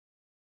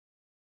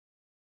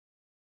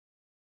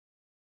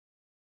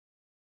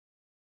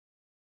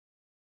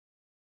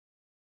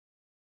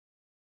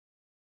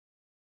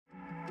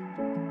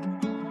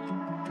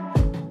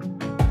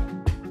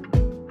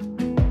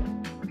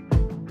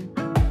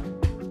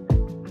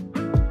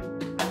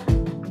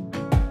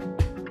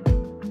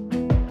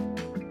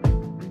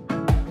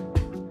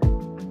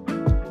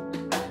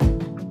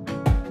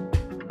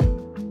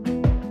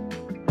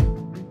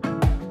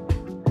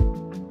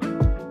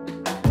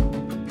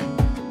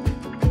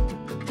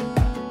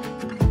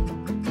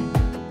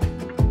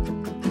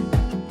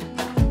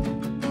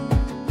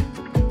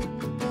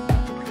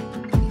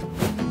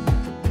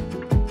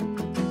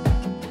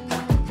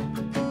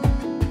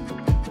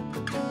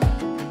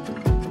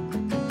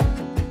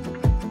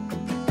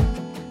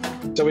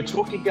So we're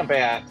talking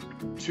about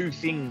two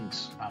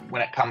things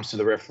when it comes to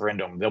the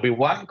referendum. There'll be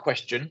one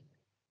question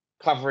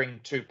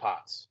covering two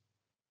parts.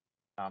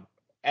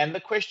 And the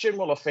question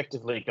will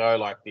effectively go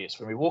like this.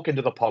 When we walk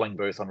into the polling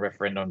booth on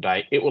referendum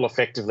day, it will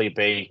effectively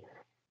be,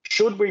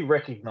 should we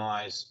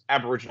recognise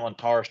Aboriginal and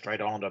Torres Strait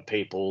Islander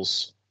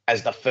peoples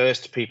as the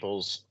first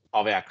peoples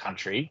of our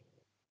country?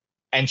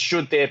 And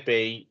should there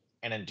be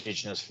an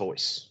Indigenous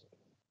voice?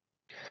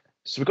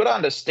 So we've got to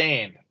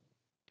understand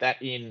that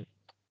in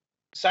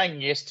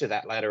saying yes to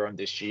that later on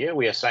this year,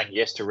 we are saying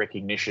yes to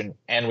recognition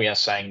and we are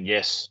saying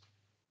yes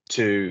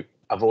to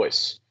a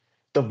voice.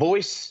 The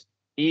voice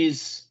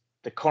is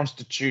the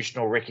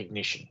constitutional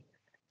recognition.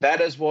 That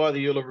is why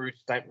the Uluru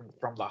Statement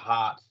from the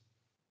Heart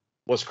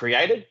was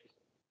created.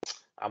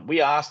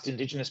 We asked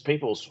Indigenous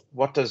peoples,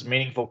 what does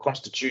meaningful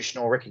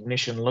constitutional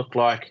recognition look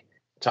like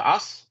to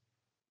us?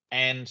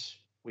 And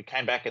we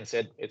came back and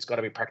said, it's got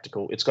to be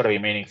practical, it's got to be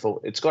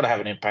meaningful, it's got to have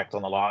an impact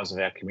on the lives of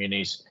our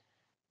communities,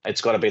 it's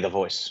got to be the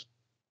voice.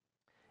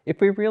 If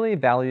we really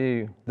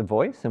value the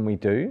voice, and we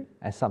do,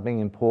 as something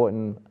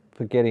important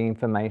for getting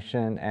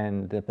information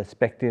and the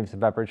perspectives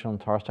of Aboriginal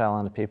and Torres Strait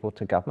Islander people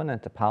to government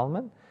and to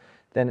Parliament,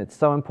 then it's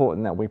so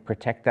important that we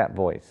protect that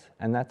voice.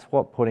 And that's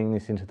what putting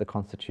this into the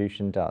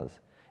Constitution does.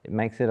 It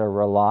makes it a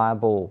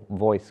reliable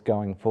voice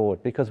going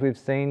forward, because we've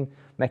seen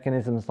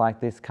mechanisms like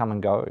this come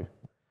and go.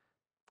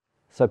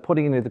 So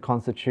putting it into the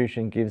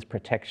Constitution gives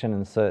protection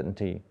and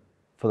certainty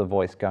for the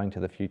voice going to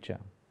the future.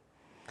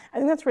 I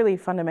think that's really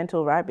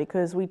fundamental, right?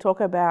 Because we talk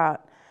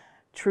about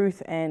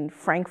truth and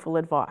frankful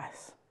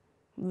advice.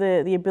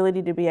 The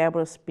ability to be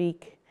able to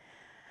speak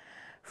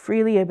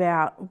freely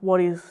about what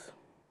is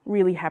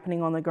really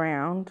happening on the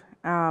ground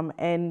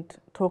and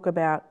talk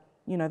about,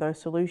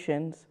 those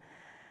solutions.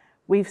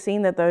 We've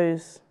seen that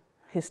those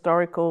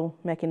historical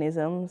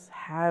mechanisms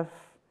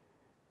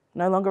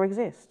no longer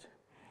exist.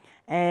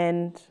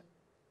 And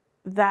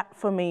that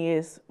for me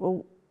is,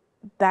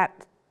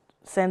 that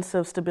sense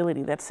of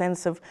stability, that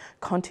sense of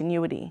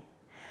continuity.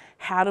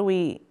 How do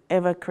we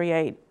ever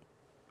create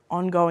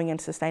ongoing and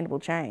sustainable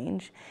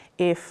change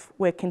if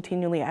we're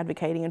continually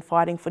advocating and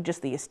fighting for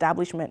just the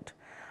establishment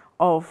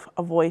of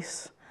a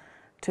voice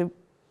to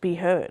be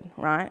heard,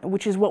 right?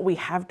 Which is what we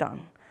have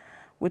done,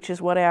 which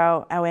is what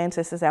our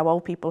ancestors, our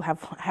old people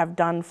have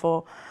done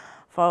for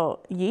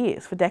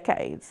years, for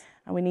decades.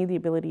 And we need the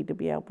ability to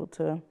be able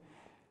to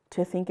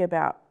think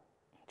about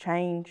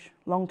change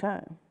long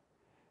term.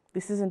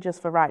 This isn't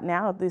just for right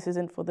now. This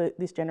isn't for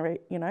this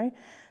generation,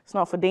 It's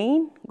not for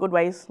Dean. Good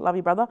ways, love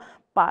you, brother.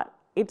 But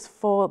it's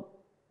for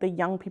the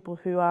young people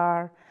who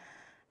are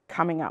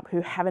coming up, who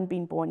haven't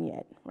been born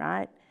yet,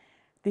 right?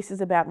 This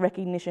is about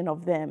recognition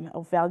of them,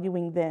 of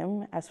valuing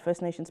them as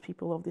First Nations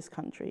people of this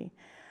country.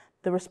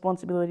 The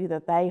responsibility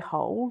that they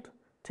hold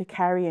to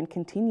carry and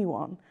continue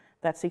on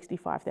that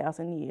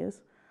 65,000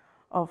 years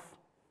of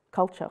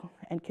culture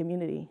and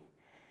community.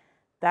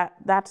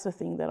 That's the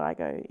thing that I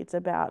go, it's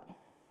about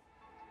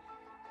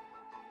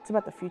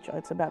the future,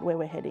 it's about where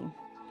we're heading.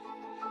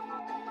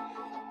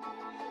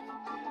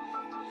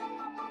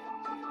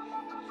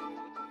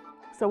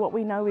 So what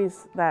we know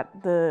is that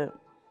the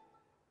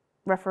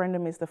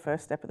referendum is the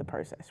first step of the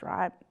process,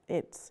 right?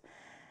 It's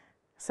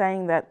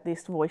saying that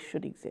this voice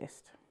should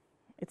exist.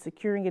 It's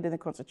securing it in the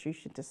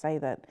Constitution to say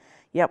that,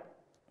 yep,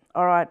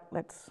 all right,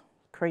 let's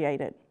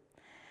create it.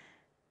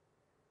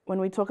 When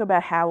we talk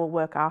about how we'll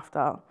work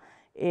after,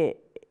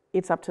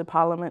 it's up to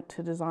Parliament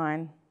to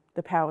design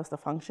the powers, the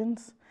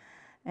functions,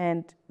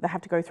 and they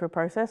have to go through a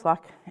process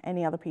like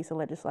any other piece of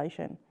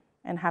legislation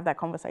and have that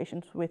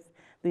conversations with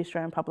the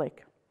Australian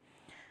public.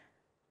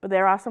 But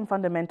there are some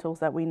fundamentals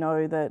that we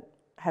know that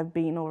have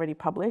been already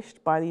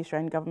published by the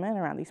Australian government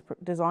around these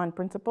design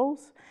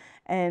principles,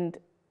 and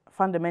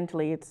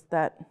fundamentally it's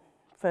that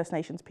First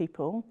Nations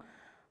people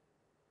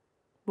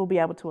will be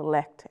able to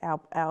elect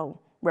our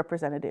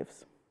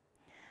representatives.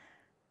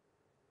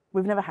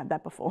 We've never had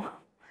that before.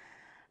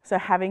 So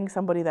having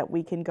somebody that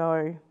we can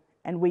go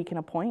and we can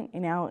appoint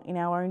in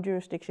our own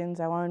jurisdictions,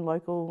 our own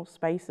local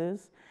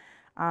spaces,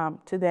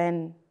 to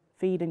then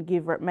feed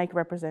and make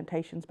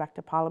representations back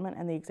to Parliament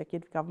and the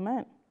executive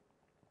government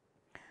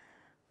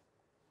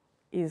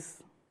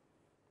is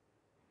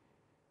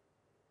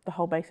the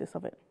whole basis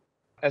of it.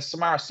 As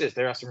Samara says,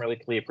 there are some really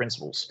clear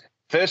principles.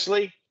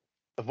 Firstly,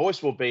 the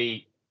voice will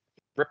be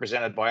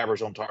represented by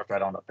Aboriginal and Torres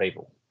Strait Islander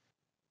people.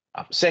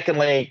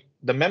 Secondly,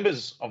 the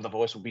members of the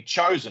voice will be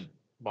chosen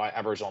by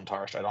Aboriginal and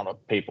Torres Strait Islander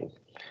people.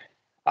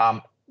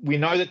 We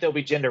know that there'll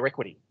be gender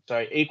equity,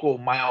 so equal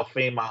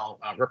male-female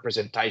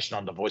representation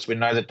on the voice. We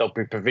know that there'll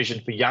be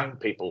provision for young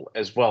people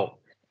as well.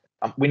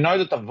 We know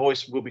that the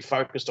voice will be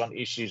focused on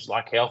issues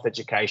like health,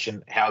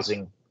 education,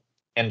 housing,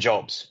 and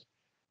jobs.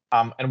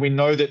 And we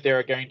know that there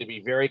are going to be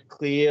very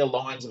clear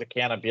lines of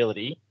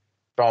accountability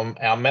from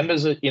our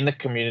members in the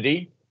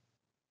community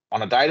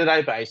on a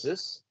day-to-day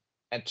basis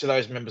and to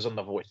those members on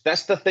the voice.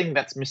 That's the thing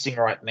that's missing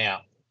right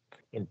now.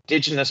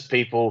 Indigenous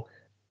people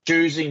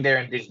choosing their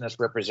Indigenous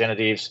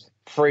representatives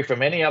free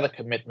from any other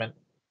commitment,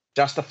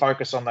 just to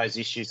focus on those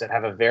issues that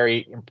have a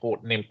very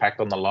important impact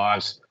on the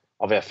lives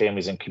of our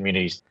families and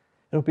communities.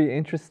 It'll be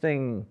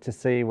interesting to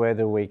see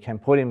whether we can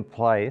put in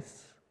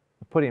practice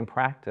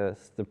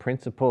the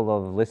principle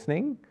of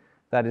listening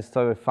that is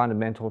so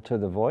fundamental to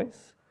the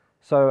voice.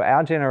 So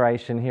our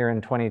generation here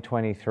in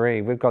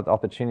 2023, we've got the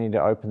opportunity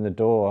to open the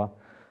door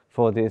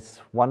for this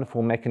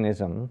wonderful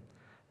mechanism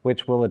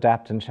which will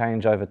adapt and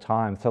change over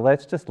time. So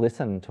let's just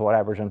listen to what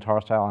Aboriginal and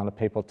Torres Strait Islander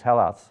people tell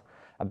us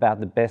about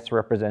the best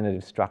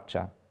representative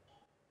structure.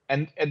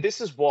 And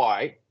this is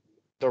why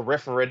the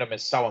referendum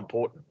is so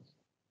important.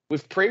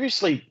 We've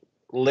previously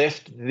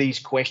left these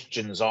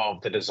questions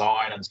of the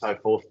design and so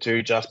forth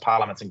to just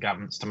parliaments and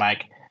governments to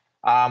make.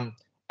 And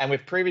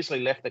we've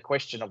previously left the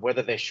question of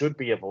whether there should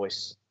be a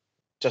voice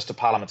just to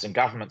parliaments and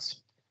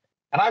governments.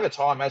 And over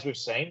time, as we've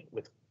seen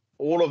with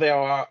all of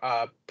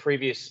our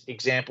previous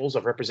examples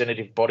of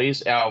representative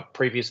bodies, our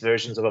previous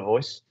versions of a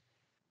voice,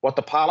 what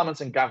the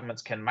parliaments and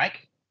governments can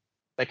make,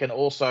 they can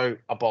also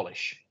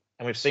abolish.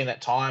 And we've seen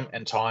that time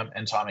and time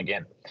and time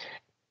again.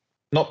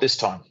 Not this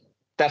time.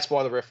 That's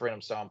why the referendum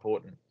is so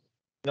important.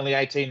 Nearly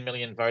 18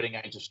 million voting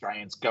age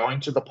Australians going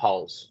to the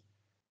polls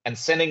and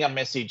sending a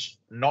message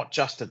not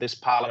just to this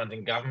parliament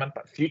and government,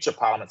 but future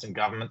parliaments and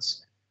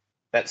governments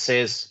that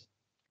says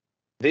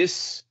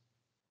this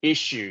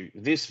issue,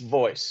 this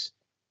voice,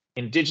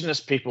 Indigenous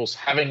peoples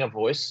having a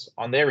voice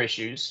on their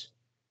issues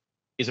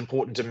is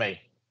important to me.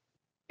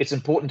 It's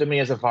important to me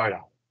as a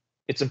voter.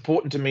 It's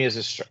important to me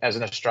as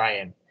an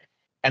Australian.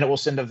 And it will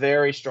send a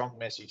very strong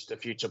message to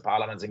future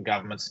parliaments and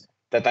governments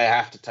that they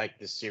have to take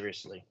this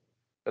seriously,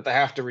 that they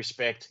have to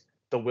respect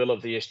the will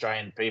of the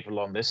Australian people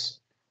on this.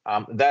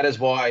 That is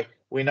why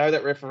we know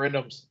that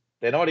referendums,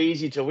 they're not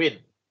easy to win.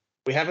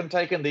 We haven't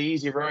taken the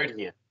easy road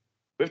here.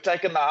 We've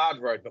taken the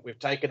hard road, but we've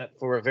taken it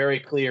for a very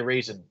clear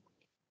reason,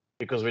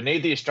 because we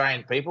need the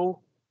Australian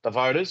people, the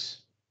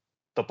voters,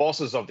 the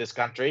bosses of this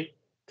country,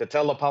 to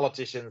tell the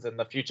politicians and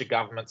the future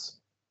governments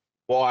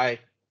why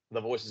the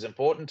voice is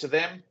important to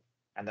them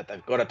and that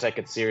they've got to take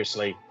it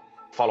seriously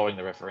following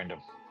the referendum.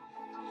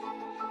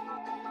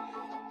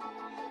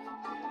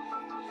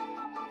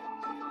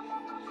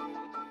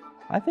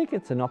 I think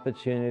it's an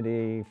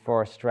opportunity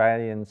for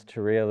Australians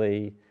to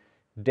really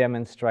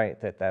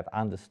demonstrate that they've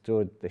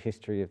understood the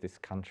history of this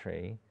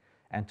country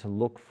and to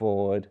look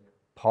forward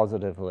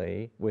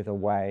positively with a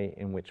way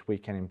in which we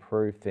can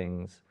improve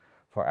things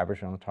for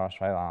Aboriginal and Torres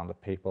Strait Islander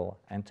people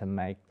and to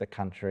make the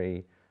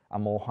country a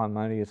more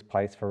harmonious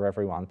place for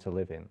everyone to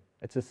live in.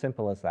 It's as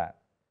simple as that.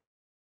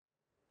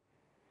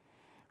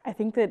 I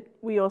think that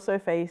we also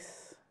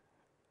face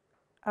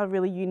a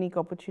really unique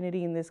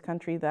opportunity in this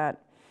country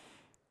that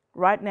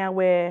right now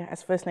we're,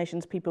 as First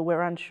Nations people,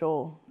 we're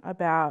unsure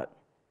about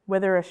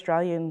whether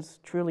Australians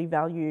truly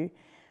value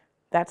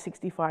that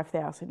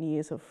 65,000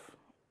 years of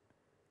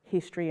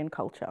history and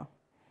culture.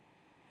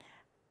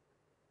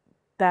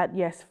 That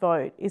yes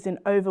vote is an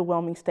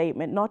overwhelming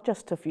statement, not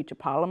just to future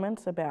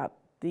parliaments about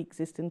the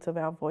existence of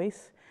our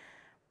voice,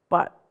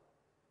 but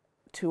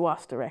to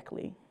us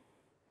directly.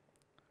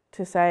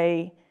 To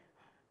say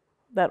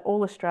that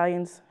all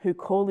Australians who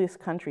call this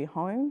country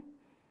home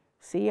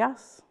see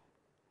us,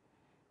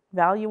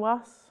 value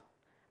us,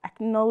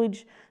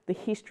 acknowledge the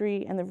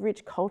history and the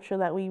rich culture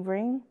that we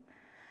bring,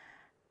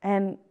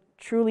 and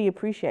truly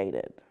appreciate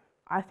it.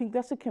 I think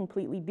that's a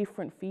completely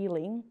different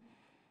feeling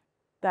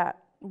that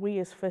we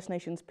as First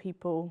Nations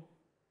people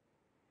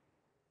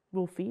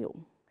will feel.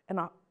 And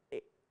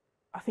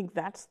I think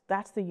that's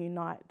the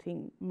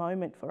uniting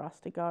moment for us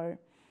to go.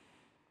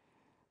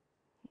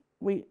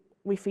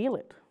 We feel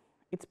it.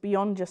 It's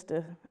beyond just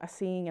a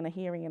seeing and a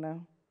hearing and a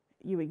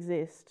you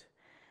exist.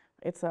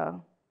 It's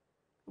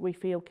we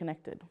feel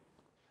connected.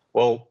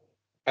 Well,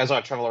 as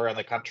I travel around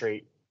the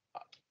country,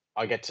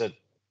 I get to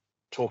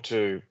talk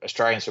to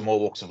Australians from all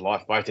walks of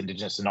life, both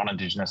Indigenous and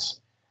non-Indigenous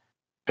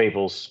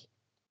peoples.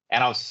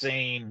 And I've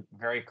seen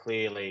very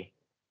clearly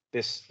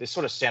this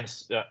sort of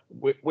sense that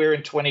we're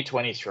in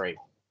 2023.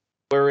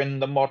 We're in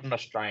the modern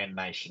Australian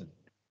nation.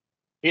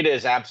 It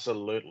is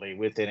absolutely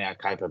within our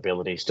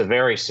capabilities to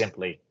very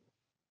simply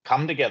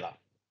come together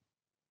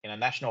in a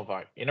national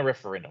vote, in a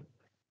referendum,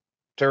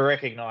 to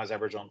recognise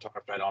Aboriginal and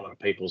Torres Strait Islander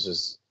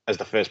peoples as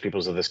the first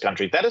peoples of this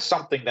country. That is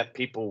something that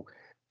people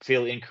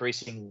feel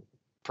increasing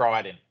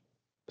pride in,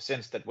 the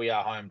sense that we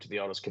are home to the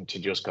oldest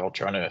contiguous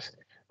culture on earth.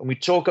 When we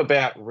talk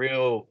about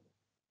real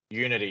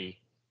unity,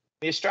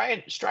 the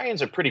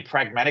Australians are pretty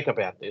pragmatic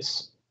about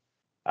this.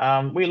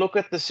 We look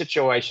at the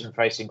situation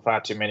facing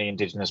far too many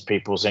Indigenous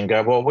peoples and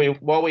go, well,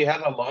 while we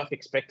have a life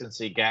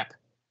expectancy gap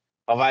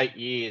of 8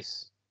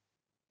 years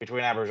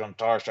between Aboriginal and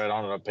Torres Strait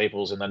Islander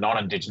peoples and the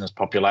non-Indigenous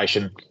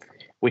population,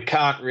 we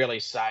can't really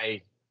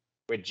say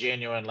we're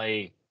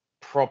genuinely,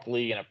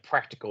 properly, in a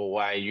practical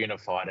way,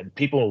 unified. And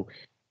people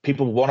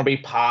want to be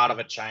part of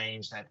a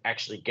change that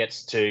actually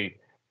gets to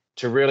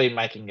really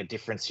making a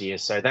difference here.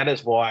 So that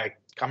is why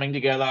coming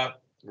together,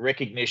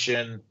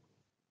 recognition,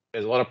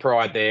 there's a lot of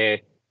pride there.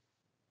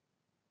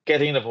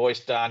 Getting the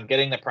voice done,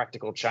 getting the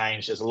practical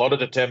change. There's a lot of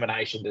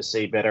determination to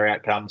see better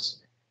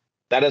outcomes.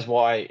 That is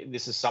why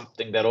this is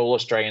something that all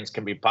Australians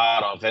can be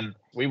part of. And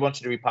we want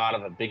you to be part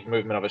of a big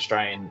movement of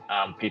Australian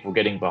people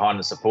getting behind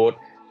the support.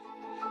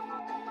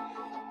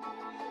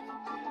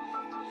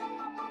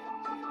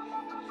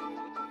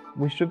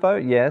 We should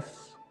vote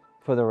yes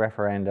for the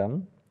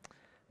referendum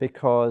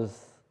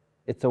because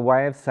it's a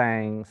way of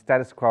saying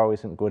status quo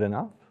isn't good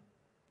enough,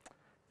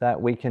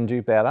 that we can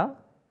do better,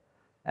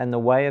 and the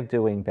way of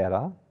doing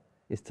better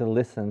is to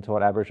listen to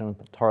what Aboriginal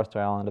and Torres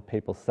Strait Islander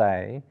people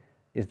say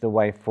is the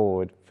way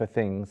forward for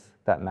things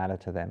that matter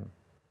to them.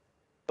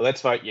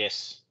 Let's vote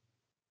yes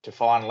to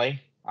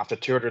finally, after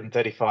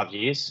 235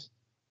 years,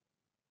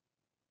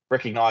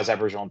 recognise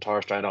Aboriginal and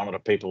Torres Strait Islander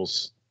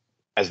peoples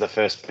as the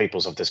first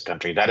peoples of this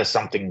country. That is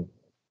something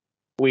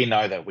we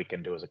know that we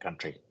can do as a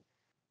country.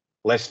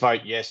 Let's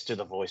vote yes to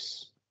the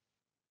voice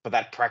for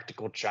that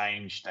practical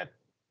change that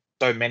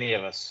so many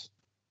of us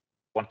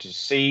want to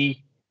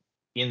see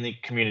in the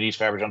communities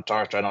for Aboriginal and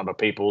Torres Strait Islander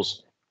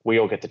peoples. We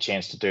all get the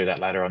chance to do that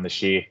later on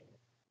this year.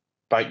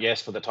 Vote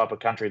yes for the type of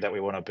country that we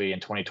want to be in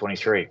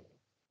 2023.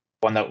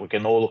 One that we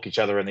can all look each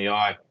other in the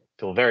eye,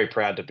 feel very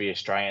proud to be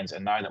Australians,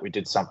 and know that we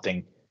did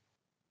something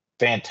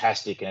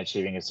fantastic in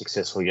achieving a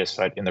successful yes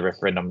vote in the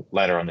referendum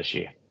later on this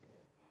year.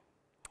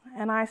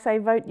 And I say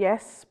vote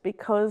yes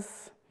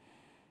because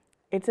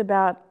it's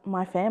about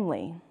my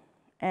family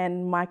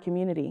and my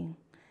community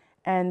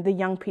and the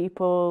young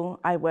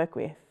people I work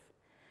with.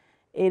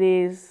 It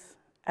is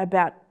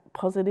about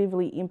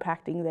positively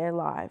impacting their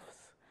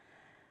lives.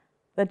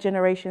 The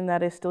generation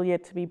that is still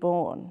yet to be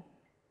born,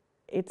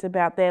 it's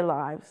about their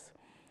lives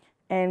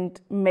and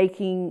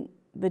making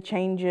the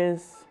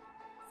changes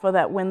for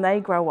that when they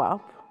grow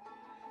up,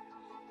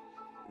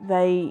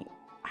 they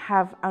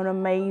have an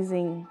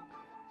amazing,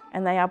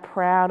 and they are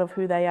proud of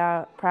who they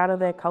are, proud of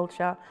their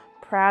culture,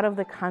 proud of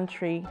the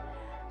country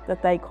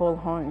that they call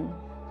home.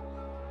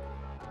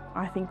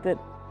 I think that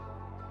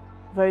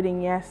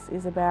voting yes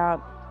is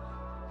about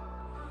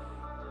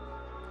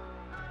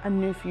a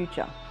new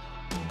future.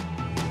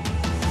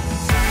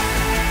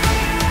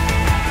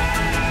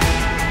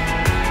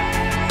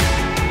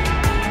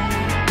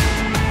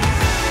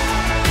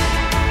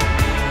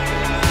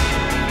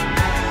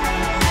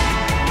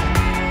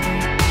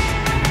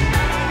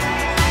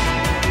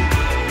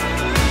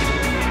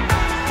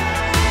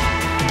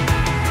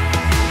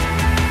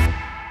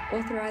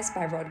 Authorised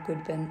by Rod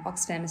Goodman,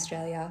 Oxfam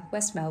Australia,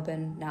 West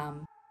Melbourne,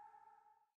 NAM.